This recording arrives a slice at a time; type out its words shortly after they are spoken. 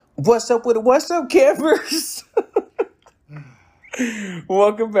What's up with it? What's up, campers?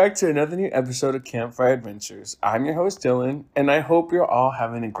 Welcome back to another new episode of Campfire Adventures. I'm your host, Dylan, and I hope you're all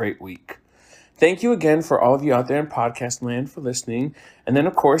having a great week. Thank you again for all of you out there in podcast land for listening. And then,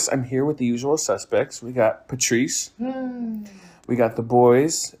 of course, I'm here with the usual suspects. We got Patrice, we got the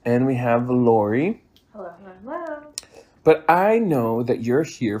boys, and we have Lori. Hello, hello. But I know that you're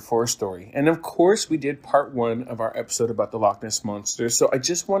here for a story. And of course, we did part 1 of our episode about the Loch Ness Monster. So I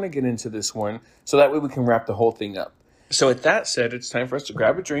just want to get into this one so that way we can wrap the whole thing up. So with that said, it's time for us to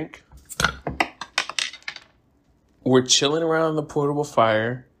grab a drink. We're chilling around the portable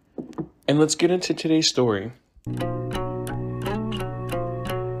fire. And let's get into today's story.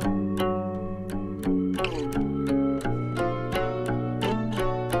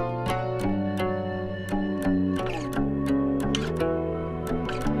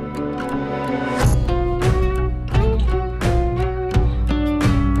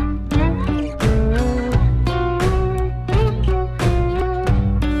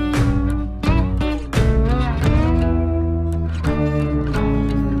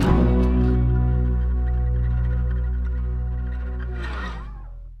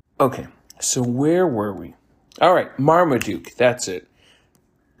 Okay, so where were we? All right, Marmaduke, that's it.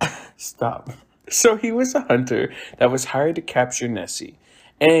 Stop. So he was a hunter that was hired to capture Nessie.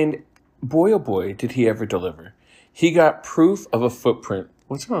 And boy, oh boy, did he ever deliver. He got proof of a footprint.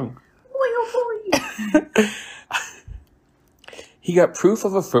 What's wrong? Boy, oh boy. He got proof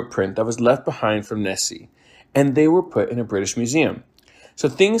of a footprint that was left behind from Nessie. And they were put in a British museum. So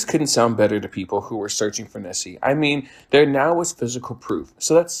things couldn't sound better to people who were searching for Nessie. I mean, there now was physical proof.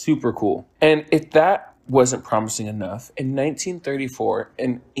 So that's super cool. And if that wasn't promising enough, in 1934,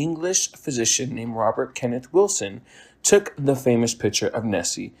 an English physician named Robert Kenneth Wilson took the famous picture of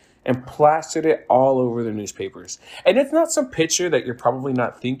Nessie and plastered it all over the newspapers. And it's not some picture that you're probably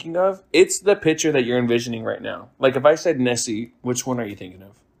not thinking of. It's the picture that you're envisioning right now. Like if I said Nessie, which one are you thinking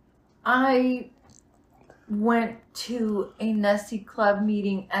of? I went to a Nessie Club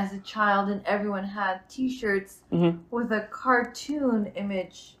meeting as a child and everyone had t-shirts with a cartoon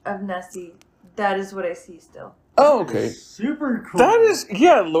image of Nessie. That is what I see still. Oh, okay. Super cool. That is,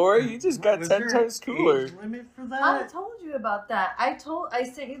 yeah, Laura, you just got 10 times cooler. Age limit for that? I told you about that. I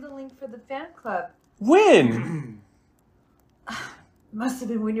sent you the link for the fan club. When? Must have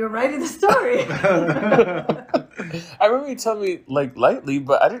been when you were writing the story. I remember you telling me, like, lightly,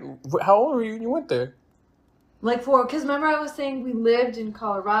 but I didn't. How old were you when you went there? Because remember I was saying we lived in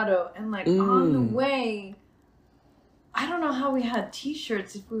Colorado and on the way, I don't know how we had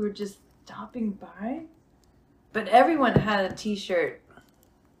t-shirts if we were just stopping by, but everyone had a t-shirt.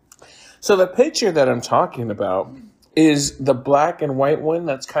 So the picture that I'm talking about is the black and white one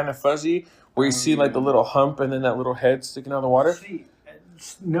that's kind of fuzzy, where you see like the little hump and then that little head sticking out of the water. See,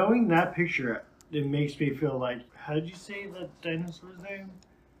 knowing that picture, it makes me feel like, how did you say the dinosaur's name?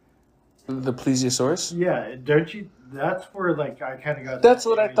 The plesiosaurus? Yeah, don't you? That's where, like, I kind of got... That's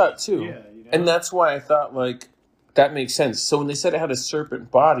what I thought, too. Yeah, you know? And that's why I thought, like, that makes sense. So when they said it had a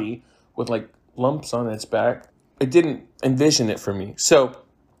serpent body with, like, lumps on its back, it didn't envision it for me. So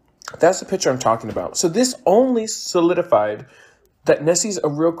that's the picture I'm talking about. So this only solidified that Nessie's a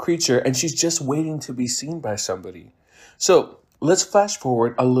real creature and she's just waiting to be seen by somebody. So let's flash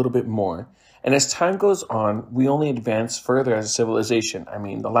forward a little bit more. And as time goes on, we only advance further as a civilization. I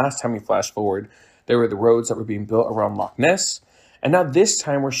mean, the last time we flash forward, there were the roads that were being built around Loch Ness. And now this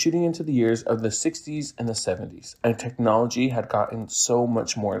time we're shooting into the years of the 60s and the 70s. And technology had gotten so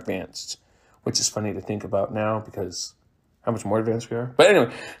much more advanced, which is funny to think about now because how much more advanced we are. But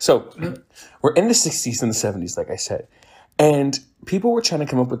anyway, so we're in the 60s and the 70s, like I said. And people were trying to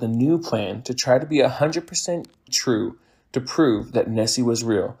come up with a new plan to try to be 100% true to prove that Nessie was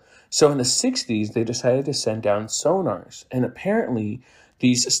real. So in the 60s, they decided to send down sonars. And apparently,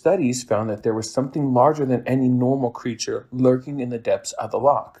 these studies found that there was something larger than any normal creature lurking in the depths of the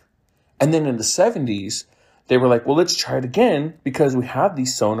loch. And then in the 70s, they were like, well, let's try it again because we have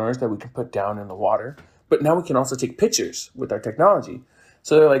these sonars that we can put down in the water. But now we can also take pictures with our technology.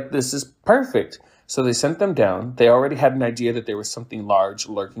 So they're like, this is perfect. So they sent them down. They already had an idea that there was something large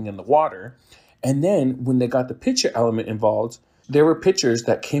lurking in the water. And then when they got the picture element involved, there were pictures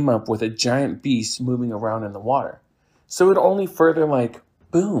that came up with a giant beast moving around in the water. So it only further like,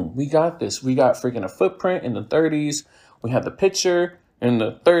 boom, we got this. We got freaking a footprint in the 30s. We had the picture in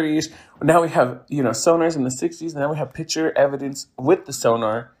the 30s. Now we have, sonars in the 60s. And now we have picture evidence with the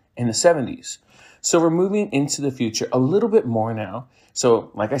sonar in the 70s. So we're moving into the future a little bit more now.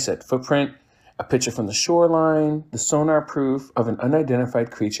 So like I said, footprint, a picture from the shoreline, the sonar proof of an unidentified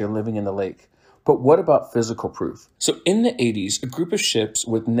creature living in the lake. But what about physical proof? So in the 80s, a group of ships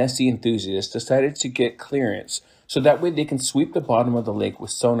with Nessie enthusiasts decided to get clearance so that way they can sweep the bottom of the lake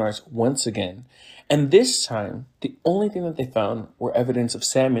with sonars once again. And this time, the only thing that they found were evidence of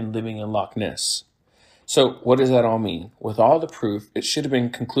salmon living in Loch Ness. So what does that all mean? With all the proof, it should have been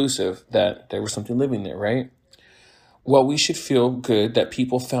conclusive that there was something living there, right? Well, we should feel good that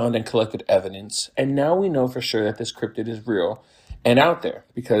people found and collected evidence, and now we know for sure that this cryptid is real and out there,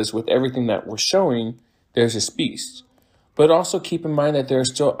 because with everything that we're showing, there's this beast. But also keep in mind that there are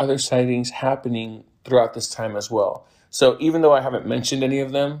still other sightings happening throughout this time as well. So even though I haven't mentioned any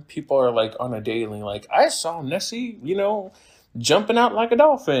of them, people are like on a daily, like, I saw Nessie, jumping out like a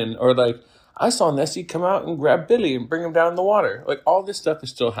dolphin, or like, I saw Nessie come out and grab Billy and bring him down in the water. Like, all this stuff is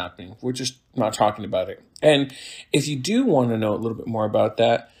still happening. We're just not talking about it. And if you do want to know a little bit more about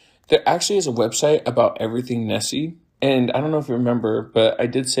that, there actually is a website about everything Nessie. And I don't know if you remember, but I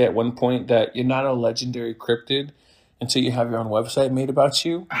did say at one point that you're not a legendary cryptid until you have your own website made about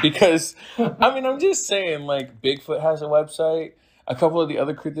you. Because, I'm just saying, like, Bigfoot has a website. A couple of the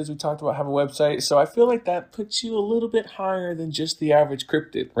other cryptids we talked about have a website. So I feel like that puts you a little bit higher than just the average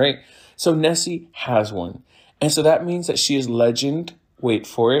cryptid, right? So Nessie has one. And so that means that she is legend. Wait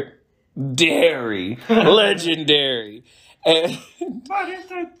for it. Dairy. Legendary. And Barney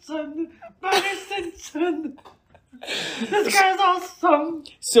Stinson. This guy's awesome.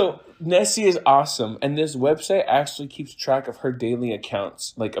 So Nessie is awesome, and this website actually keeps track of her daily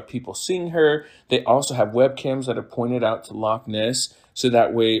accounts, like of people seeing her. They also have webcams that are pointed out to Loch Ness, so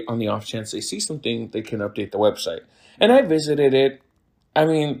that way, on the off chance they see something, they can update the website. And I visited it. I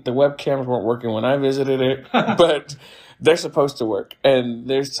mean, the webcams weren't working when I visited it, but they're supposed to work. And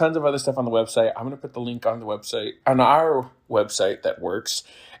there's tons of other stuff on the website. I'm going to put the link on the website, on our website that works,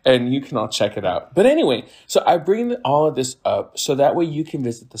 and you can all check it out. But anyway, so I bring all of this up so that way you can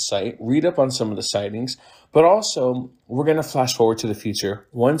visit the site, read up on some of the sightings, but also we're going to flash forward to the future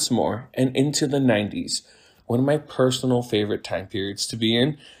once more and into the 90s, one of my personal favorite time periods to be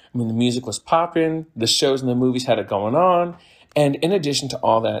in. I mean, the music was popping, the shows and the movies had it going on, and in addition to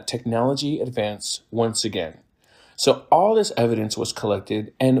all that, technology advanced once again. So all this evidence was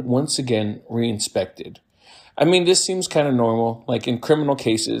collected and once again re-inspected. I mean, this seems kind of normal. Like in criminal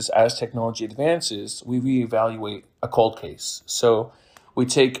cases, as technology advances, we reevaluate a cold case. So we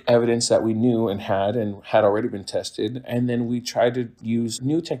take evidence that we knew and had already been tested, and then we try to use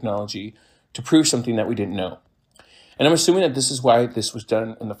new technology to prove something that we didn't know. And I'm assuming that this is why this was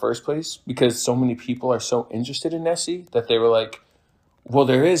done in the first place, because so many people are so interested in Nessie that they were like, well,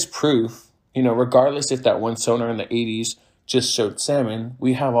 there is proof, regardless if that one sonar in the 80s just showed salmon,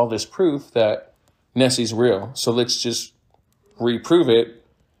 we have all this proof that Nessie's real. So let's just reprove it.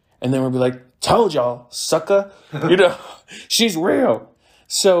 And then we'll be like, told y'all, sucker, she's real.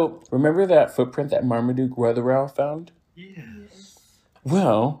 So remember that footprint that Marmaduke Weatherall found? Yes.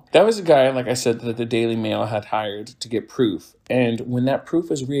 Well, that was a guy, like I said, that the Daily Mail had hired to get proof. And when that proof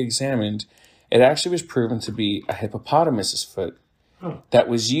was re-examined, it actually was proven to be a hippopotamus's foot that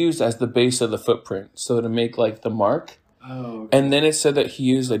was used as the base of the footprint. So to make like the mark. Oh, okay. And then it said that he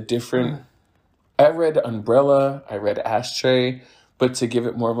used a different, I read umbrella, I read ashtray, but to give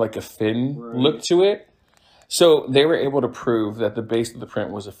it more of like a fin look to it. So they were able to prove that the base of the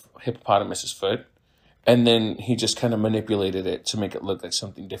print was a hippopotamus's foot. And then he just kind of manipulated it to make it look like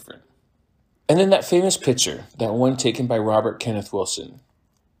something different. And then that famous picture, that one taken by Robert Kenneth Wilson,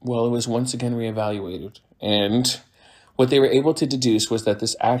 well, it was once again reevaluated. And what they were able to deduce was that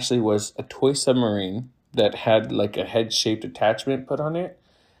this actually was a toy submarine that had like a head-shaped attachment put on it.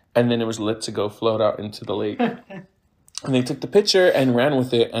 And then it was lit to go float out into the lake. And they took the picture and ran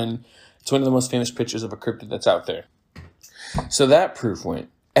with it. And it's one of the most famous pictures of a cryptid that's out there. So that proof went.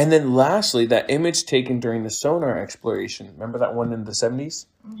 And then lastly, that image taken during the sonar exploration. Remember that one in the 70s?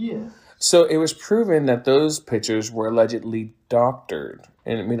 Yeah. So it was proven that those pictures were allegedly doctored.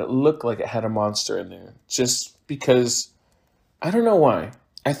 And it made it look like it had a monster in there. Just because, I don't know why.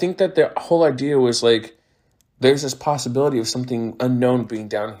 I think that the whole idea was like, there's this possibility of something unknown being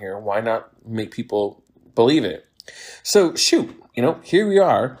down here. Why not make people believe it? So shoot, here we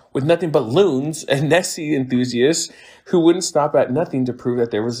are with nothing but loons and Nessie enthusiasts who wouldn't stop at nothing to prove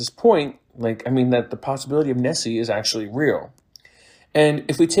that there was this point, that the possibility of Nessie is actually real. And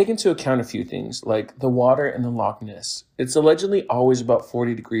if we take into account a few things, like the water in the Loch Ness, it's allegedly always about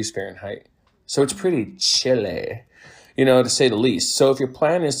 40 degrees Fahrenheit. So it's pretty chilly, to say the least. So if your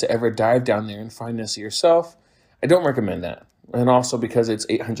plan is to ever dive down there and find Nessie yourself, I don't recommend that. And also because it's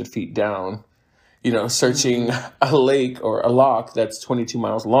 800 feet down, searching a lake or a loch that's 22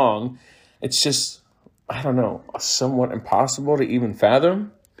 miles long, it's just, I don't know, somewhat impossible to even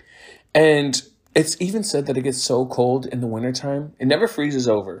fathom. And It's even said that it gets so cold in the wintertime. It never freezes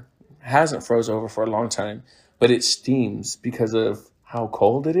over. It hasn't froze over for a long time, but it steams because of how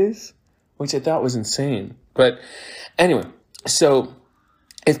cold it is, which I thought was insane. But anyway, so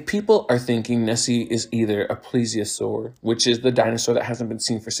if people are thinking Nessie is either a plesiosaur, which is the dinosaur that hasn't been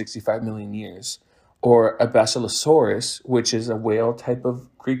seen for 65 million years, or a basilosaurus, which is a whale type of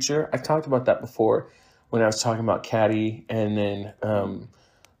creature. I've talked about that before when I was talking about Caddy and then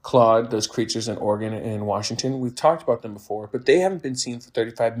Claude, those creatures in Oregon and Washington. We've talked about them before, but they haven't been seen for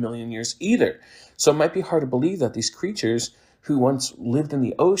 35 million years either. So it might be hard to believe that these creatures who once lived in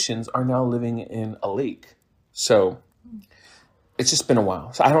the oceans are now living in a lake. So it's just been a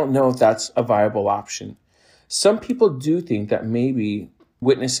while. So I don't know if that's a viable option. Some people do think that maybe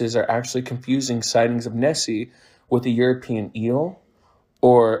witnesses are actually confusing sightings of Nessie with a European eel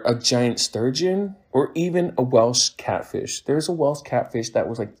or a giant sturgeon or even a Welsh catfish. There's a Welsh catfish that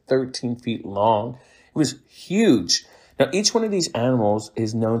was like 13 feet long. It was huge. Now, each one of these animals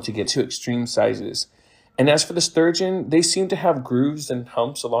is known to get to extreme sizes. And as for the sturgeon, they seem to have grooves and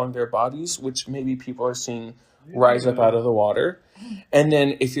humps along their bodies, which maybe people are seeing rise up out of the water. And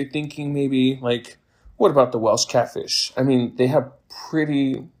then if you're thinking maybe like, what about the Welsh catfish? I mean, they have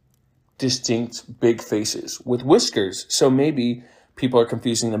pretty distinct big faces with whiskers. So maybe people are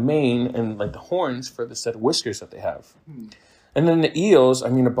confusing the mane and like the horns for the set of whiskers that they have. And then the eels, I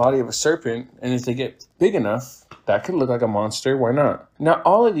mean, the body of a serpent. And if they get big enough, that could look like a monster. Why not? Now,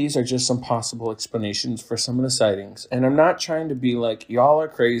 all of these are just some possible explanations for some of the sightings. And I'm not trying to be like, y'all are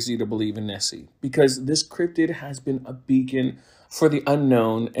crazy to believe in Nessie, because this cryptid has been a beacon for the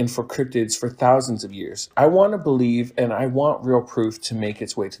unknown and for cryptids for thousands of years. I want to believe and I want real proof to make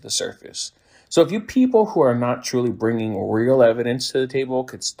its way to the surface. So if you people who are not truly bringing real evidence to the table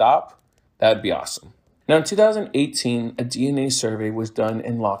could stop, that'd be awesome. Now, in 2018, a DNA survey was done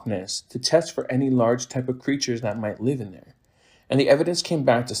in Loch Ness to test for any large type of creatures that might live in there. And the evidence came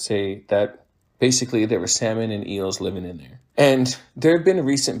back to say that basically there were salmon and eels living in there. And there have been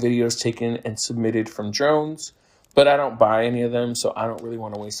recent videos taken and submitted from drones, but I don't buy any of them, so I don't really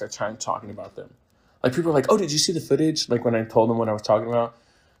want to waste our time talking about them. Like, people are like, oh, did you see the footage? Like, when I told them what I was talking about,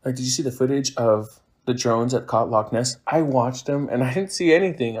 like, did you see the footage of the drones that caught Loch Ness? I watched them, and I didn't see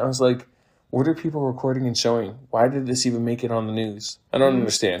anything. I was like, what are people recording and showing? Why did this even make it on the news? I don't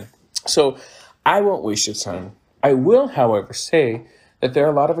understand. So I won't waste your time. I will, however, say that there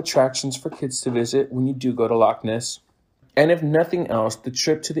are a lot of attractions for kids to visit when you do go to Loch Ness. And if nothing else, the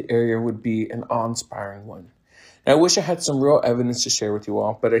trip to the area would be an awe-inspiring one. Now, I wish I had some real evidence to share with you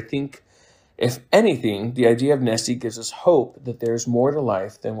all, but I think, if anything, the idea of Nessie gives us hope that there's more to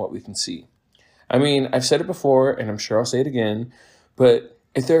life than what we can see. I mean, I've said it before, and I'm sure I'll say it again, but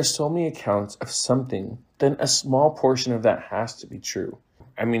if there are so many accounts of something, then a small portion of that has to be true.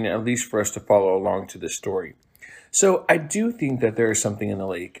 I mean, at least for us to follow along to this story. So I do think that there is something in the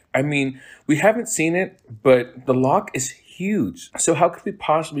lake. I mean, we haven't seen it, but the loch is huge. So how could we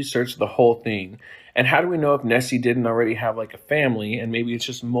possibly search the whole thing? And how do we know if Nessie didn't already have like a family and maybe it's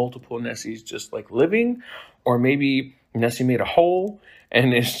just multiple Nessies just like living? Or maybe Nessie made a hole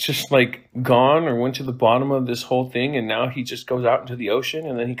and it's just like gone or went to the bottom of this whole thing and now he just goes out into the ocean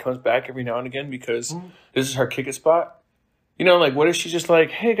and then he comes back every now and again because this is her kick-it spot. You know, like, what if she's just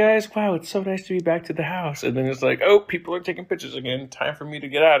like, hey guys, wow, it's so nice to be back to the house. And then it's like, oh, people are taking pictures again. Time for me to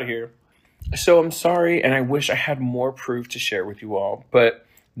get out of here. So I'm sorry, and I wish I had more proof to share with you all, but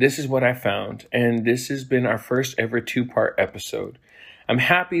this is what I found. And this has been our first ever 2-part episode. I'm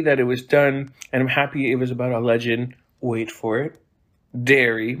happy that it was done, and I'm happy it was about a legend, wait for it,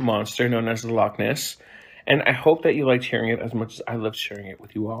 dairy monster known as the Loch Ness. And I hope that you liked hearing it as much as I loved sharing it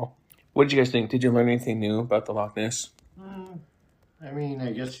with you all. What did you guys think? Did you learn anything new about the Loch Ness? I mean,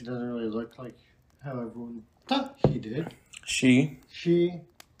 I guess he doesn't really look like how everyone thought he did. She.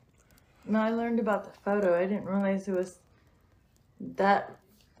 No, I learned about the photo. I didn't realize it was that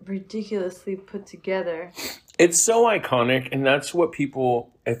ridiculously put together. It's so iconic, and that's what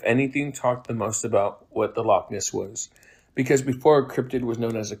people, if anything, talked the most about what the Loch Ness was. Because before a cryptid was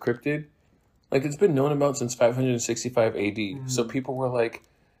known as a cryptid, like, it's been known about since 565 AD. So people were like,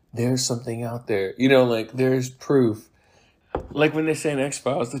 there's something out there. You know, like, there's proof. Like when they say in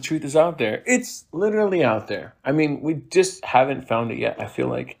X-Files, the truth is out there. It's literally out there. I mean, we just haven't found it yet, I feel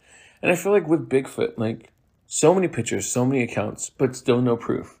like. And I feel like with Bigfoot, like, so many pictures, so many accounts, but still no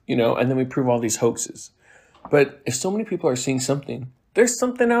proof, you know? And then we prove all these hoaxes. But if so many people are seeing something, there's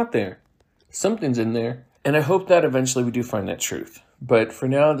something out there. Something's in there. And I hope that eventually we do find that truth. But for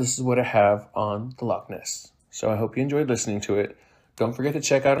now, this is what I have on the Loch Ness. So I hope you enjoyed listening to it. Don't forget to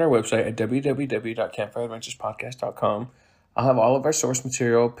check out our website at www.campfireadventurespodcast.com. I'll have all of our source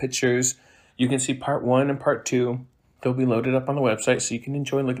material, pictures, You can see part 1 and part 2. They'll be loaded up on the website so you can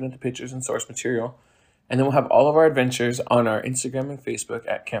enjoy looking at the pictures and source material. And then we'll have all of our adventures on our Instagram and Facebook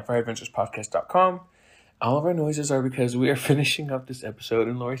at campfireadventurespodcast.com. All of our noises are because we are finishing up this episode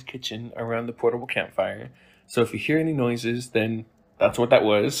in Lori's kitchen around the portable campfire. So if you hear any noises, then that's what that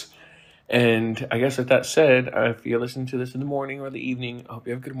was. And I guess with that said, if you're listening to this in the morning or the evening, I hope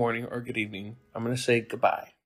you have a good morning or good evening. I'm going to say goodbye.